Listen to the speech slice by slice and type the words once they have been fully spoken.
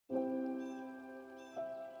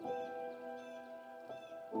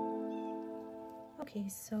Okay,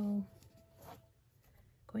 so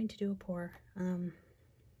going to do a pour.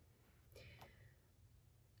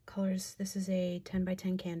 Colors, this is a 10 by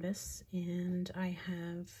 10 canvas, and I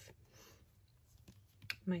have,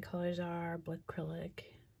 my colors are Blickcrylic,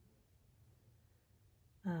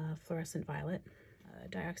 Fluorescent Violet,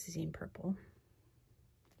 Dioxazine Purple,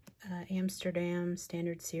 Amsterdam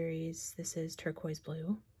Standard Series, this is Turquoise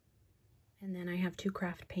Blue, and then I have two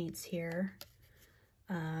craft paints here.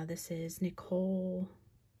 This is Nichole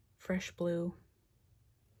Fresh Blue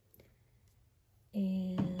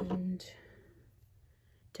and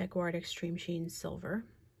Deco Extreme Sheen Silver.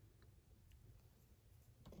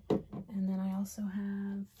 And then I also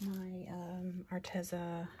have my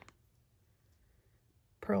Arteza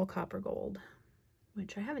Pearl Copper Gold,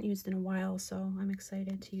 which I haven't used in a while, so I'm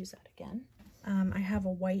excited to use that again. I have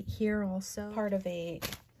a white here also, part of a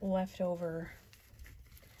leftover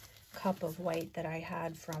cup of white that I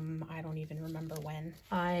had from, I don't even remember when.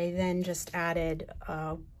 I then just added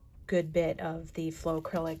a good bit of the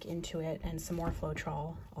Floetrol into it and some more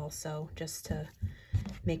Floetrol also, just to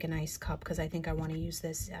make a nice cup, because I think I want to use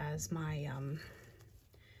this as my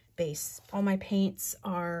base. All my paints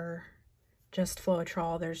are just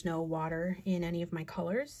Floetrol. There's no water in any of my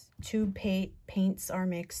colors. Tube paints are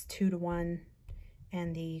mixed 2:1,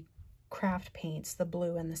 and the craft paints, the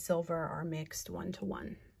blue and the silver, are mixed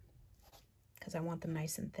 1:1 because I want them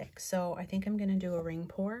nice and thick. So I think I'm gonna do a ring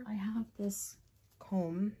pour. I have this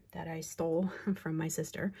comb that I stole from my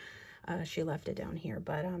sister. She left it down here,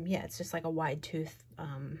 but yeah, it's just like a wide tooth,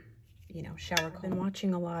 you know, shower comb. I've been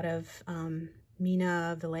watching a lot of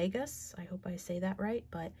Mina Villegas. I hope I say that right,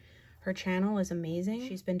 but her channel is amazing.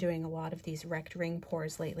 She's been doing a lot of these wrecked ring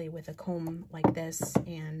pours lately with a comb like this,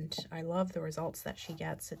 and I love the results that she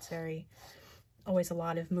gets. It's always a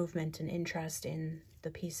lot of movement and interest in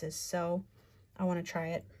the pieces, so I want to try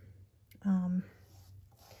it.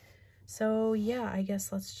 So yeah, I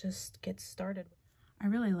guess let's just get started. I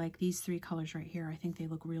really like these three colors right here. I think they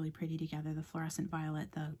look really pretty together: the Fluorescent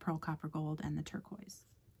Violet, the Pearl Copper Gold, and the Turquoise.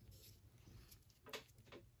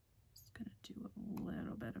 Just gonna do a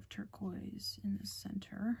little bit of turquoise in the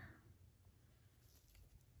center.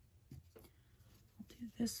 I'll do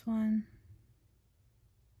this one.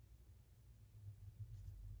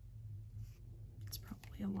 It's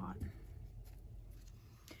probably a lot.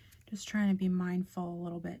 Just trying to be mindful a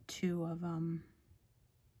little bit too of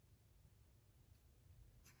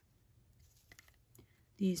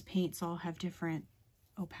these paints all have different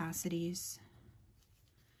opacities,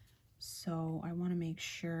 so I want to make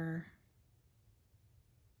sure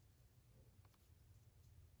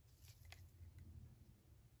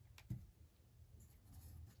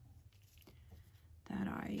that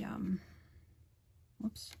I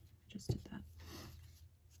whoops, I just did that.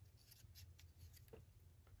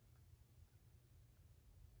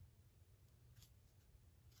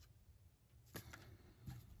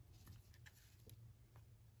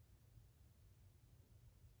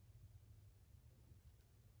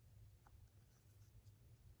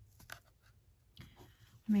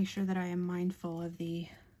 Make sure that I am mindful of the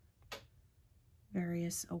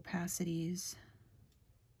various opacities.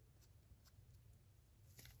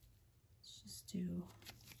 Let's just do a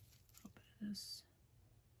little bit of this.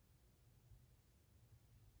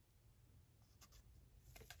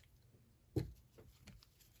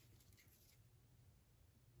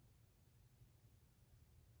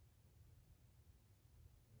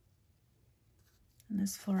 And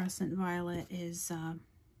this Fluorescent Violet is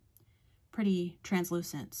pretty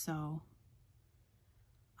translucent, so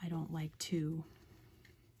I don't like to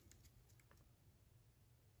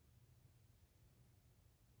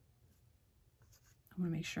I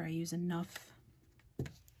want to make sure I use enough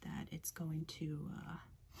that it's going to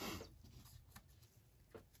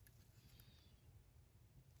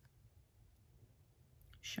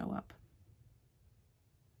show up.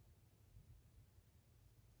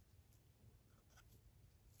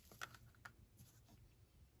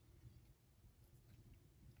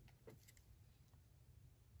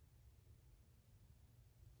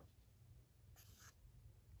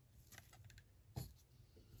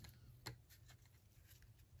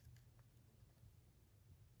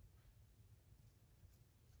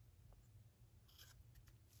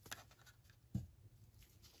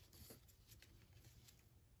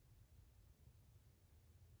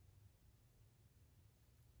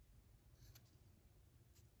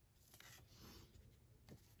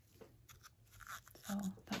 So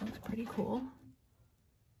that looks pretty cool.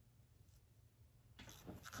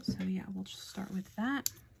 So yeah, we'll just start with that.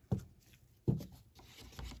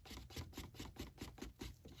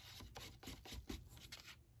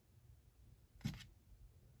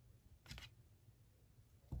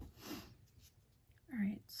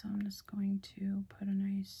 So I'm just going to put a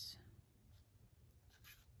nice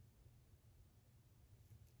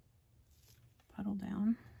puddle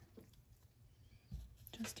down,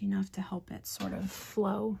 just enough to help it sort of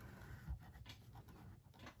flow.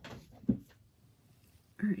 All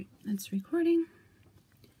right, that's recording.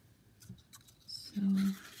 So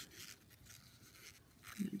I'm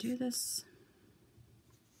gonna do this.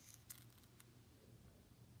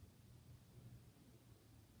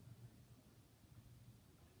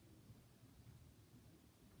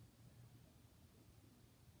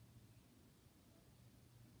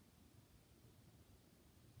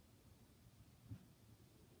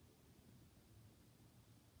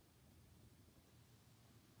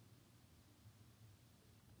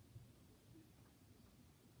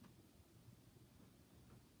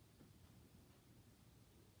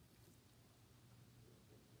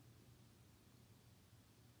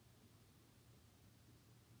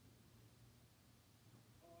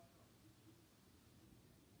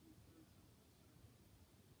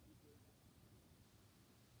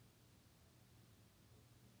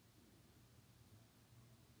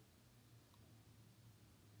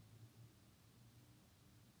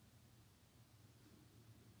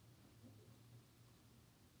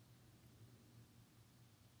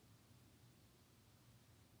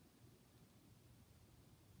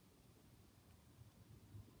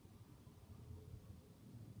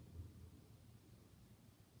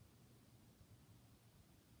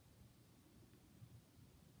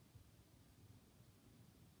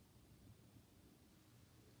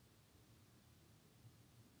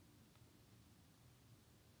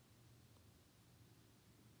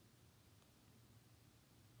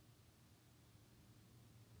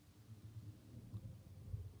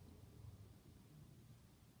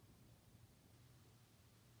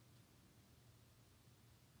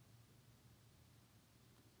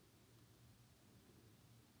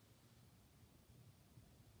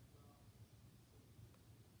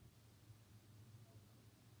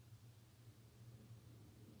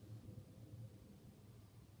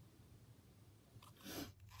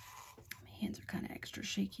 Hands are kind of extra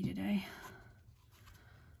shaky today.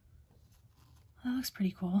 That looks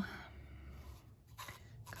pretty cool.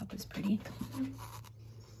 Cup is pretty.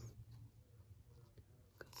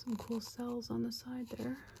 Got some cool cells on the side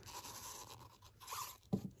there.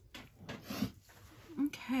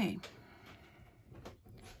 Okay.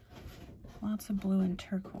 Lots of blue and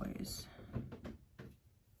turquoise.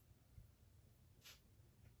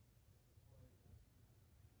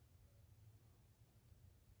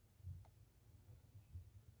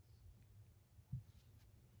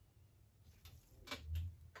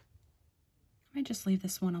 I might just leave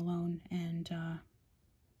this one alone and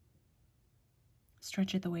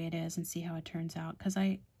stretch it the way it is and see how it turns out, because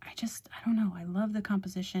I don't know, I love the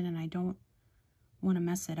composition and I don't want to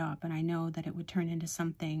mess it up, and I know that it would turn into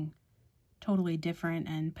something totally different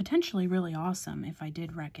and potentially really awesome if I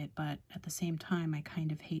did wreck it, but at the same time I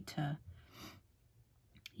kind of hate to,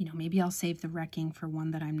 you know, maybe I'll save the wrecking for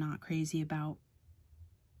one that I'm not crazy about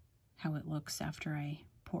how it looks after I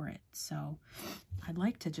pour it. So I'd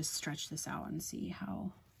like to just stretch this out and see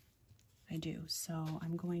how I do. So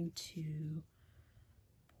I'm going to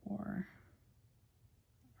pour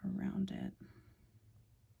around it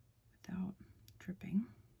without dripping.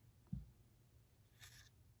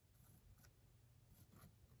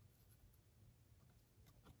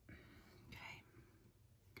 Okay,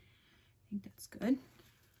 I think that's good.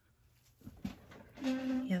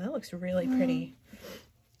 Yeah, that looks really pretty.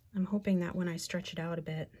 I'm hoping that when I stretch it out a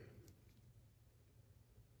bit,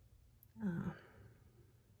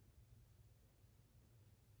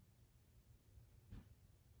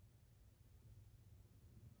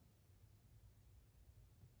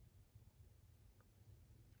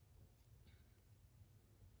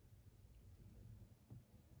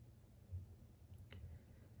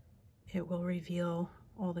 it will reveal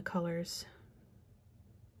all the colors.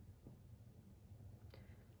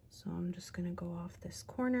 So I'm just going to go off this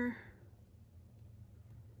corner.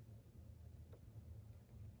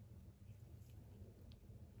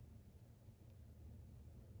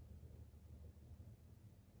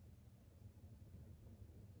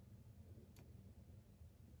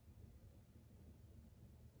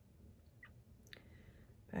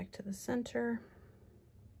 Back to the center.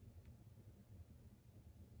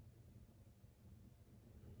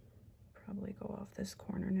 Probably go off this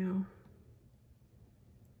corner now.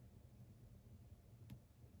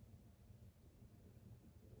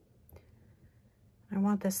 I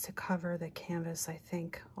want this to cover the canvas, I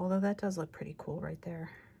think, although that does look pretty cool right there.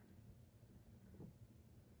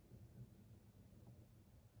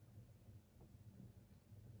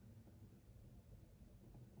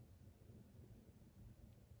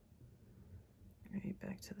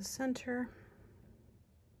 back to the center.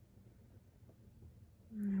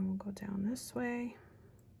 And then we'll go down this way.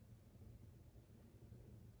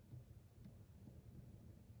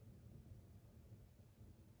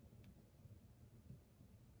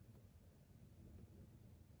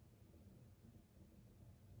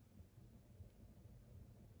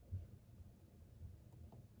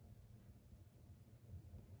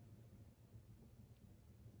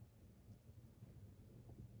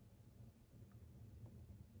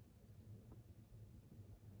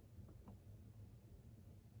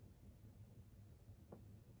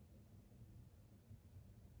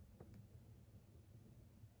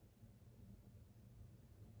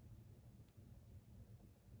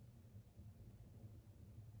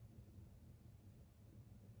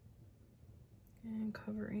 And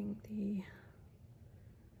covering the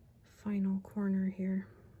final corner here.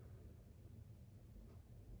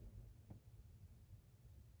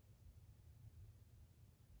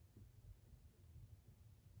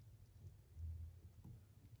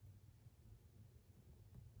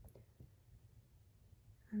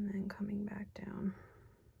 And then coming back down.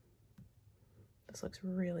 This looks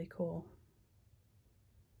really cool.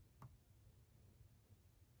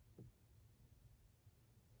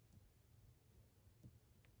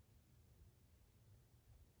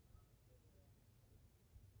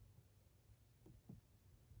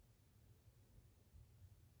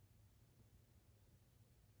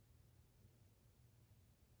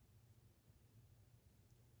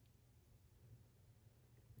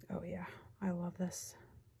 Oh yeah, I love this.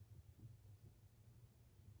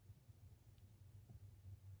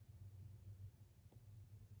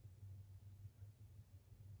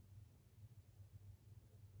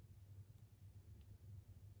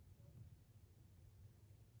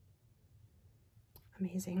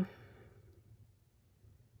 Amazing.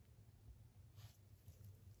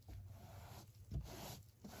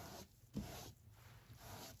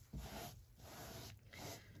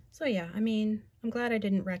 So yeah, I mean, I'm glad I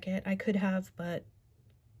didn't wreck it. I could have, but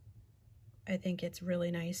I think it's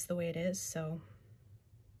really nice the way it is, so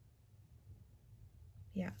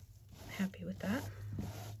yeah, happy with that.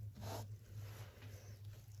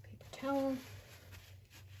 Paper towel.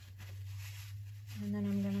 And then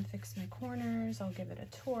I'm gonna fix my corners. I'll give it a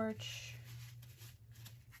torch.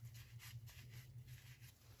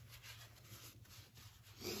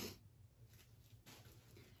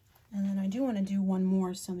 And then I do want to do one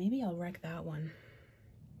more, so maybe I'll wreck that one.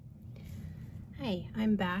 Hey,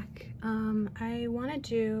 I'm back. I want to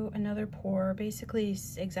do another pour, basically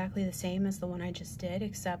exactly the same as the one I just did,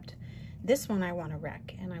 except this one I want to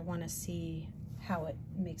wreck, and I want to see how it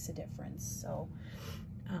makes a difference. So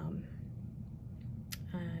I'm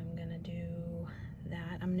gonna do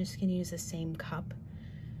that. I'm just gonna use the same cup.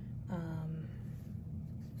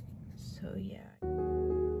 So yeah.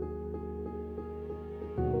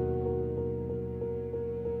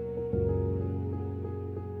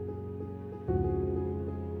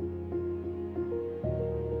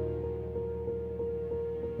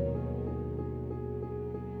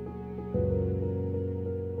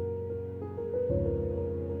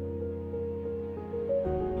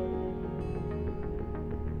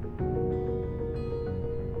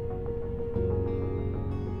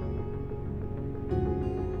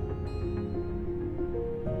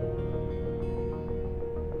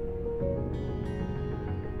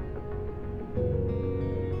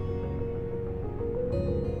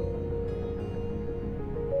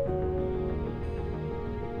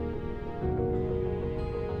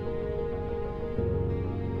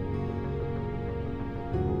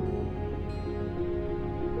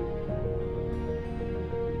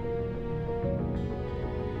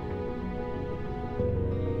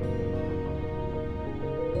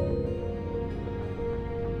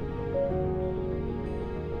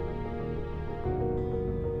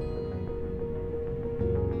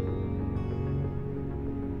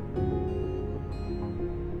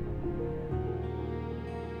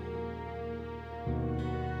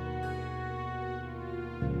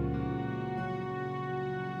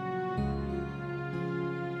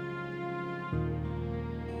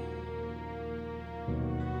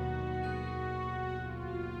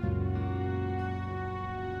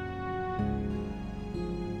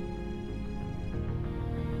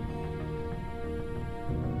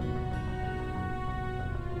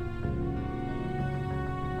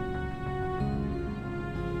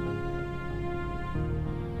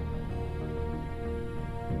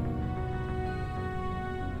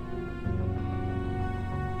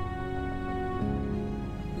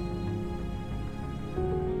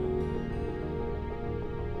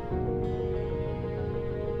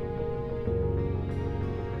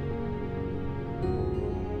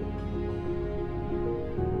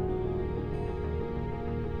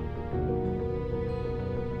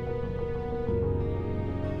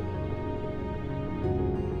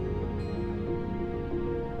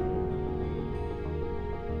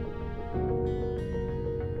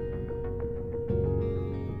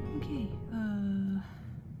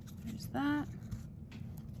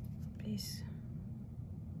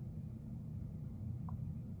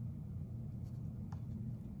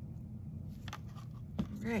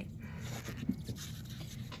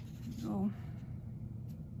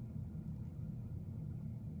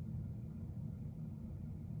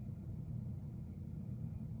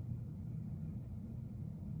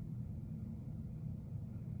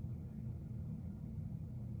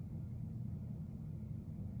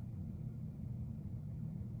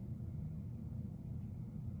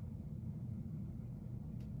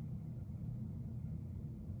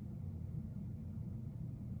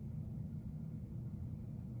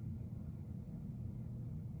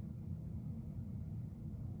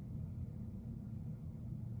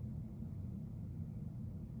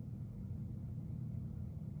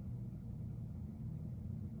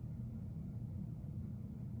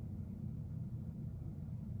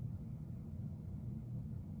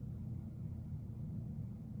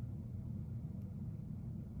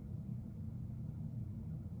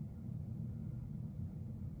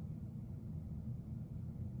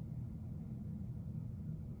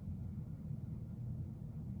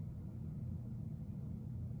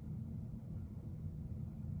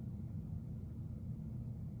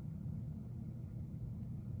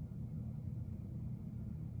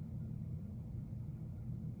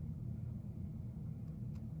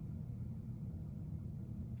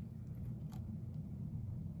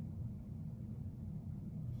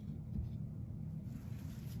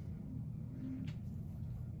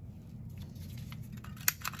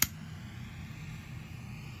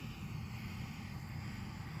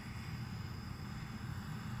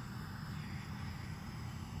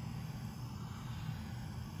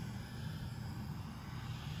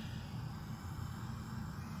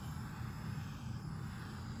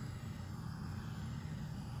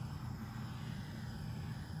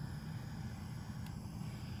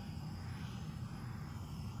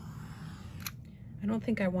 don't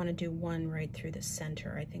think I want to do one right through the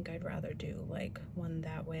center. I think I'd rather do like one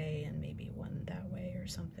that way and maybe one that way or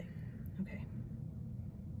something. Okay.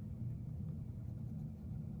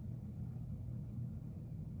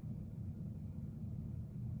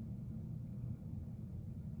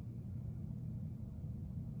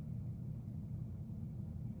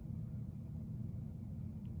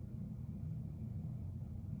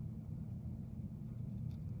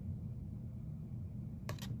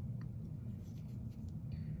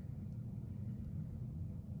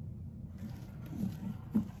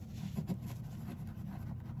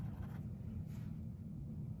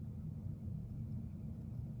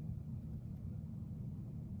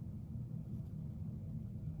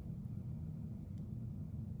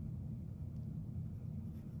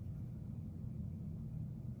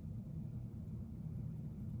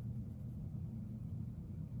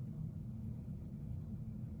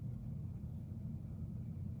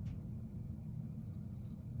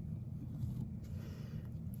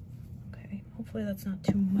 Hopefully that's not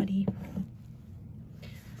too muddy.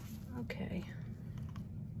 Okay.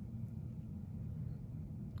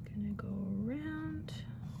 Gonna go around.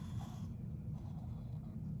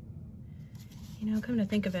 You know, come to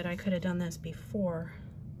think of it, I could have done this before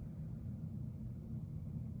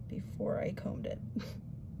I combed it. I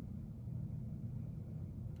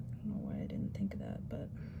don't know why I didn't think of that, but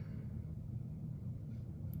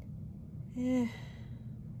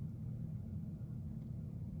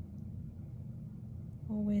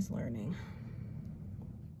always learning.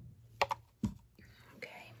 Okay,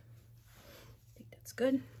 I think that's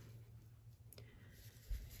good.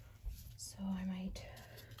 So I might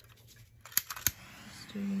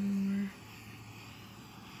just do more.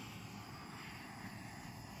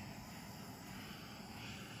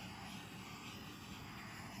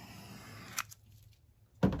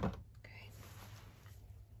 Okay.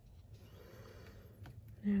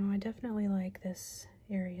 Now I definitely like this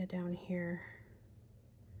area down here,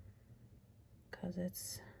 because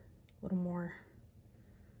it's a little more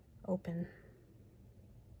open.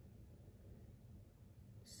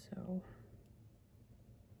 So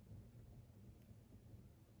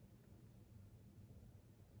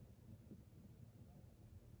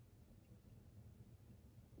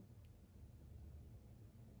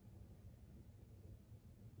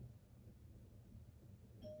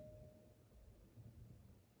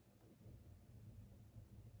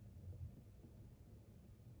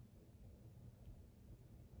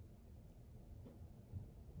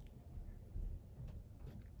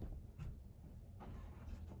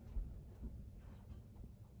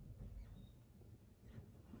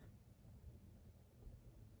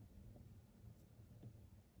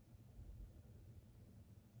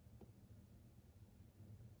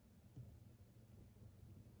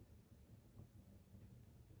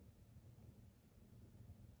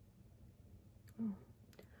oh,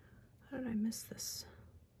 how did I miss this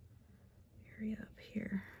area up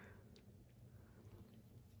here?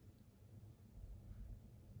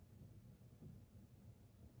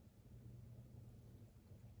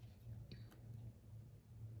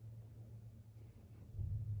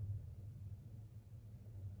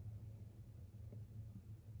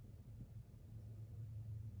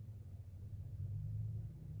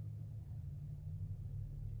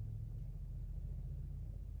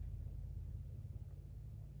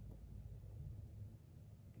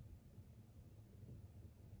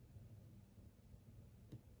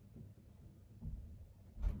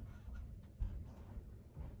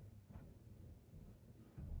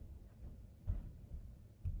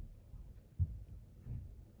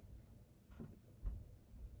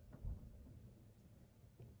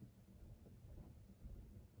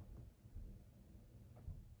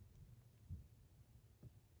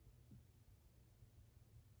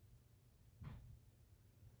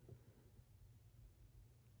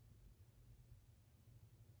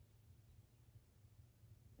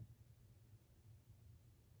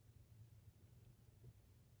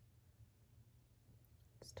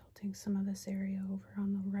 Just tilting some of this area over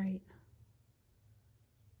on the right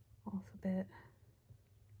off a bit.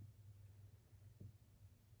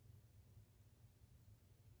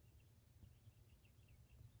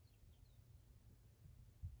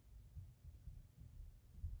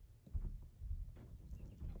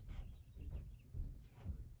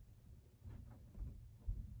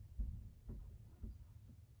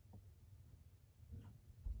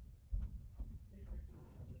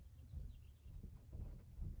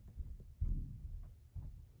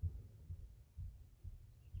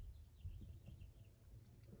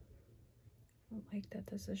 I don't like that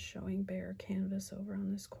this is showing bare canvas over on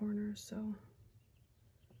this corner, so I'm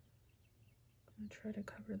gonna try to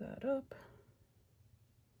cover that up.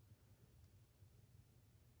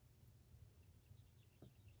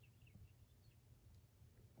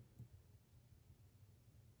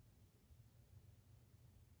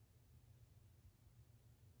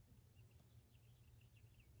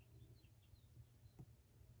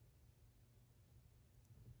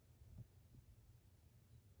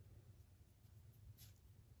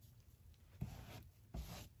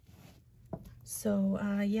 So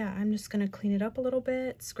yeah, I'm just gonna clean it up a little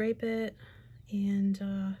bit, scrape it, and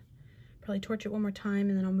probably torch it one more time,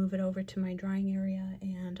 and then I'll move it over to my drying area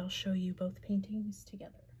and I'll show you both paintings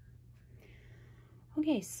together.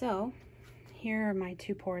 Okay, so here are my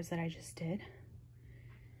 2 pours that I just did.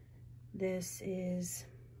 This is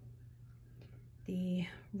the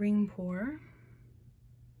ring pour.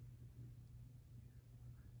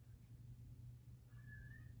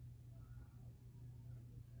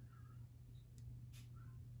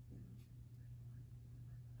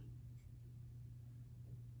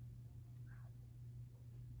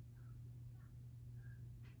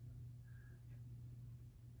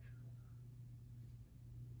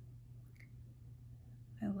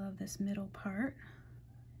 I love this middle part.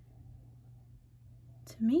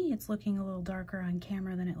 To me, it's looking a little darker on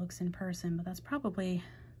camera than it looks in person, but that's probably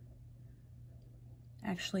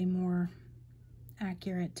actually more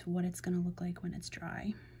accurate to what it's going to look like when it's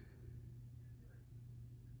dry.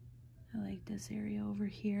 I like this area over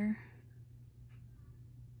here.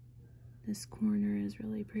 This corner is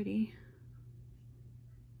really pretty.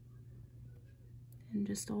 And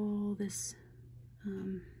just all this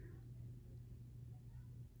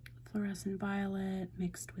fluorescent violet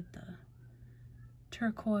mixed with the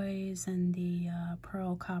turquoise and the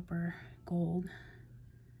pearl copper gold.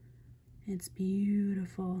 It's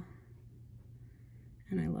beautiful.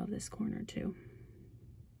 And I love this corner too.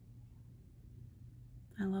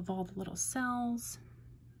 I love all the little cells.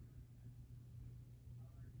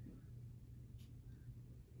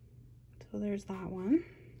 So there's that one,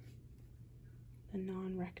 the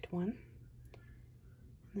non-rect one.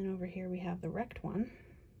 And then over here we have the rect one.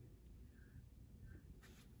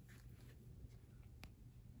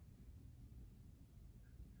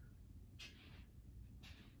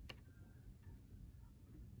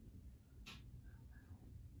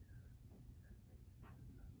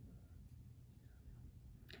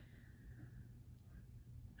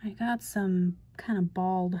 I got some kind of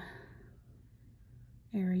bald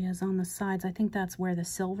areas on the sides. I think that's where the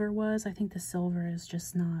silver was. I think the silver is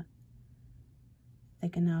just not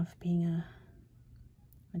thick enough, being a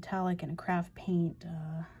metallic and a craft paint.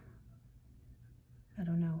 I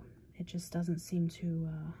don't know. It just doesn't seem to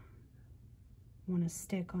want to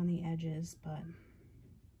stick on the edges, but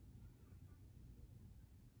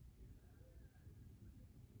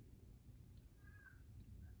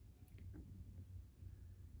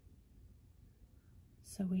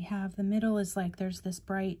so we have the middle is like there's this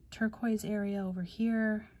bright turquoise area over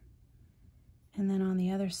here, and then on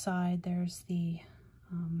the other side there's the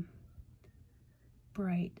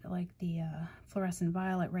bright, like the fluorescent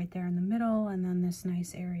violet right there in the middle, and then this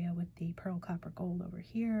nice area with the pearl copper gold over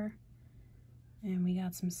here, and we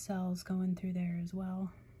got some cells going through there as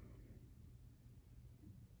well.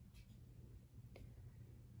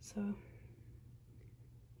 So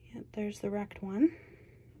yeah, there's the rect one.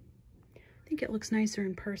 I think it looks nicer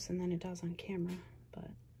in person than it does on camera, but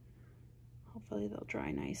hopefully they'll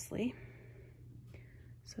dry nicely.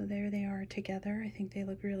 So there they are together. I think they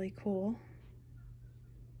look really cool.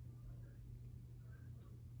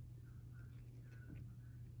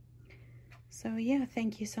 So yeah,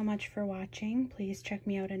 thank you so much for watching. Please check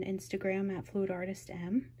me out on Instagram at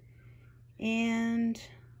FluidArtistEm, and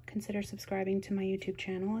consider subscribing to my YouTube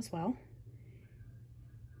channel as well.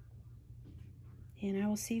 And I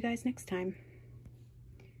will see you guys next time.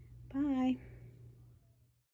 Bye.